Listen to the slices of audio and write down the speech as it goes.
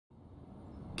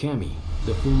Cammy,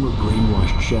 the former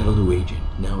brainwashed Shadaloo agent,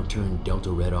 now turned Delta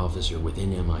Red officer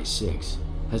within MI6,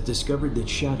 has discovered that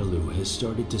Shadaloo has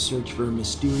started to search for a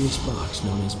mysterious box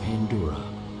known as Pandora.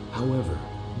 However,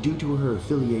 due to her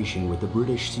affiliation with the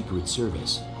British Secret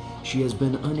Service, she has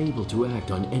been unable to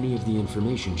act on any of the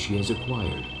information she has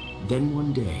acquired. Then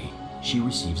one day, she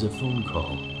receives a phone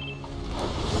call.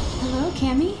 Hello,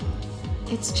 Cammy?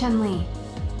 It's Chun-Li.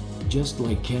 Just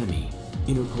like Cammy,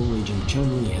 Interpol agent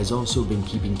Chun-Li has also been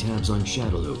keeping tabs on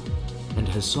Shadaloo and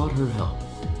has sought her help.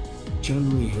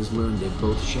 Chun-Li has learned that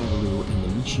both Shadaloo and the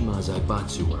Mishima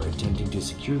Zaibatsu are attempting to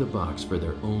secure the box for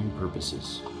their own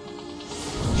purposes.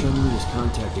 Chun-Li has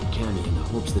contacted Cammy in the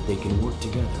hopes that they can work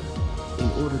together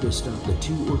in order to stop the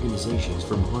two organizations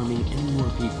from harming any more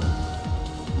people.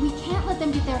 We can't let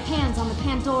them get their hands on the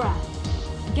Pandora.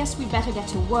 Guess we better get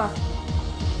to work.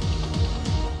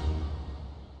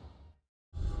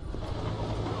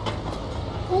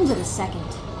 Hold it a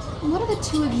second. What are the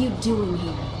two of you doing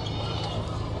here?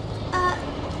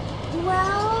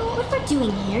 Well, what we're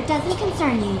doing here doesn't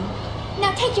concern you.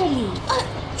 Now take your leave.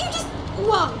 You just...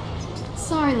 Whoa!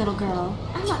 Sorry, little girl.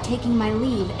 I'm not taking my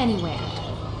leave anywhere.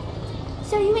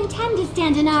 So you intend to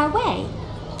stand in our way?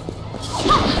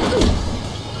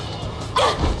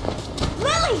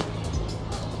 Lily!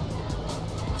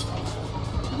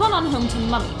 Run on home to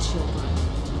Mummy, children.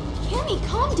 Cammy,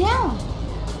 calm down.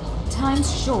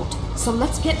 Time's short, so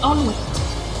let's get on with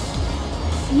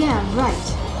it. Yeah,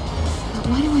 right. But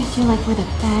why do I feel like we're the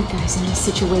bad guys in this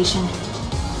situation?